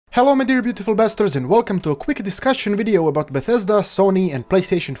Hello my dear beautiful bastards and welcome to a quick discussion video about Bethesda, Sony and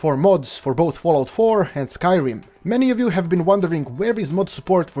PlayStation 4 mods for both Fallout 4 and Skyrim. Many of you have been wondering where is mod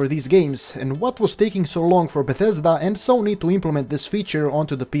support for these games and what was taking so long for Bethesda and Sony to implement this feature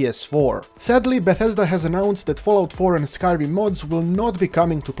onto the PS4. Sadly, Bethesda has announced that Fallout 4 and Skyrim mods will not be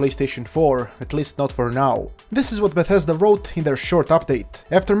coming to PlayStation 4, at least not for now. This is what Bethesda wrote in their short update.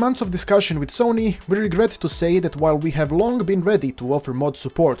 After months of discussion with Sony, we regret to say that while we have long been ready to offer mod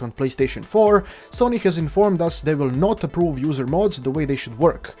support on PlayStation 4, Sony has informed us they will not approve user mods the way they should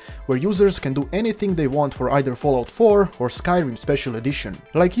work, where users can do anything they want for either Fallout 4 or Skyrim Special Edition.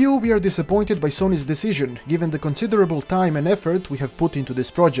 Like you, we are disappointed by Sony's decision, given the considerable time and effort we have put into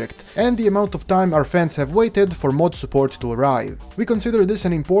this project, and the amount of time our fans have waited for mod support to arrive. We consider this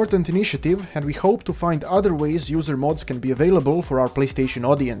an important initiative, and we hope to find other ways user mods can be available for our PlayStation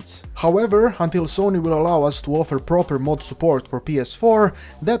audience. However, until Sony will allow us to offer proper mod support for PS4,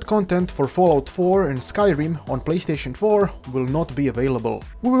 that content for Fallout 4 and Skyrim on PlayStation 4 will not be available.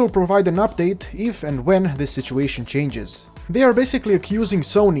 We will provide an update if and when this situation changes. They are basically accusing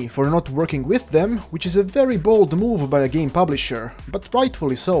Sony for not working with them, which is a very bold move by a game publisher, but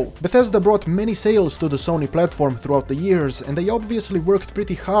rightfully so. Bethesda brought many sales to the Sony platform throughout the years, and they obviously worked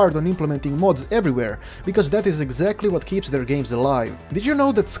pretty hard on implementing mods everywhere, because that is exactly what keeps their games alive. Did you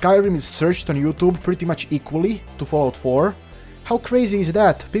know that Skyrim is searched on YouTube pretty much equally to Fallout 4? How crazy is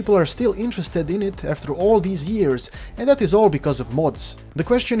that? People are still interested in it after all these years, and that is all because of mods. The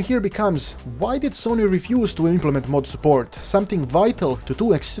question here becomes, why did Sony refuse to implement mod support, something vital to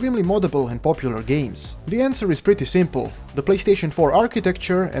two extremely moddable and popular games? The answer is pretty simple. The PlayStation 4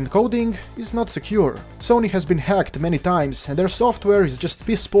 architecture and coding is not secure. Sony has been hacked many times and their software is just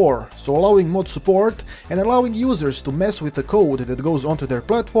piss poor, so allowing mod support and allowing users to mess with the code that goes onto their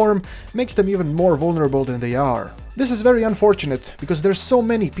platform makes them even more vulnerable than they are. This is very unfortunate, because there's so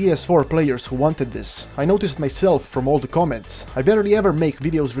many PS4 players who wanted this. I noticed myself from all the comments. I barely ever make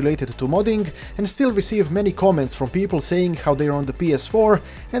videos related to modding and still receive many comments from people saying how they're on the PS4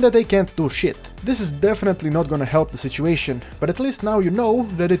 and that they can't do shit. This is definitely not gonna help the situation, but at least now you know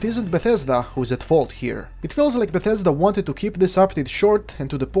that it isn't Bethesda who's at fault here. It feels like Bethesda wanted to keep this update short and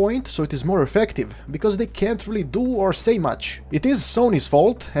to the point so it is more effective, because they can't really do or say much. It is Sony's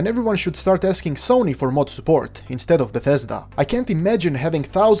fault, and everyone should start asking Sony for mod support instead of Bethesda. I can't imagine having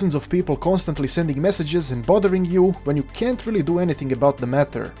thousands of people constantly sending messages and bothering you when you can't really do anything about the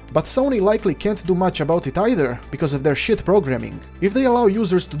matter. But Sony likely can't do much about it either, because of their shit programming. If they allow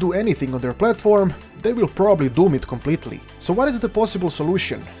users to do anything on their platform, they will probably doom it completely. So what is the possible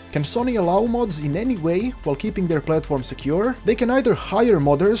solution? Can Sony allow mods in any way while keeping their platform secure? They can either hire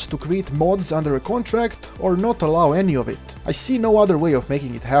modders to create mods under a contract or not allow any of it. I see no other way of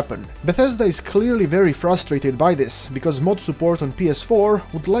making it happen. Bethesda is clearly very frustrated by this, because mod support on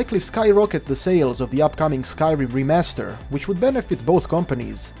PS4 would likely skyrocket the sales of the upcoming Skyrim remaster, which would benefit both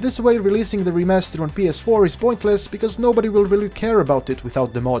companies. This way, releasing the remaster on PS4 is pointless because nobody will really care about it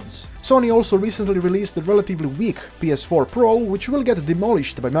without the mods. Sony also recently released the relatively weak PS4 Pro, which will get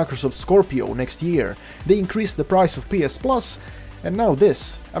demolished by Microsoft Scorpio next year. They increased the price of PS Plus, and now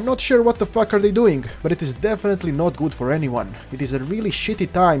this. I'm not sure what the fuck are they doing, but it is definitely not good for anyone. It is a really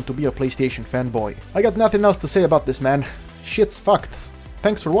shitty time to be a PlayStation fanboy. I got nothing else to say about this, man. Shit's fucked.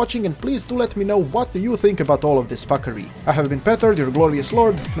 Thanks for watching, and please do let me know what do you think about all of this fuckery. I have been Petard, your glorious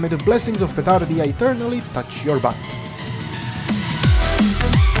lord, and may the blessings of Petardia eternally touch your butt.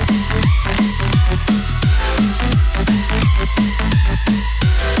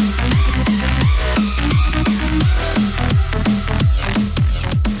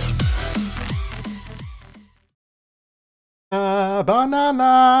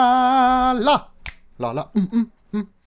 Banana la la la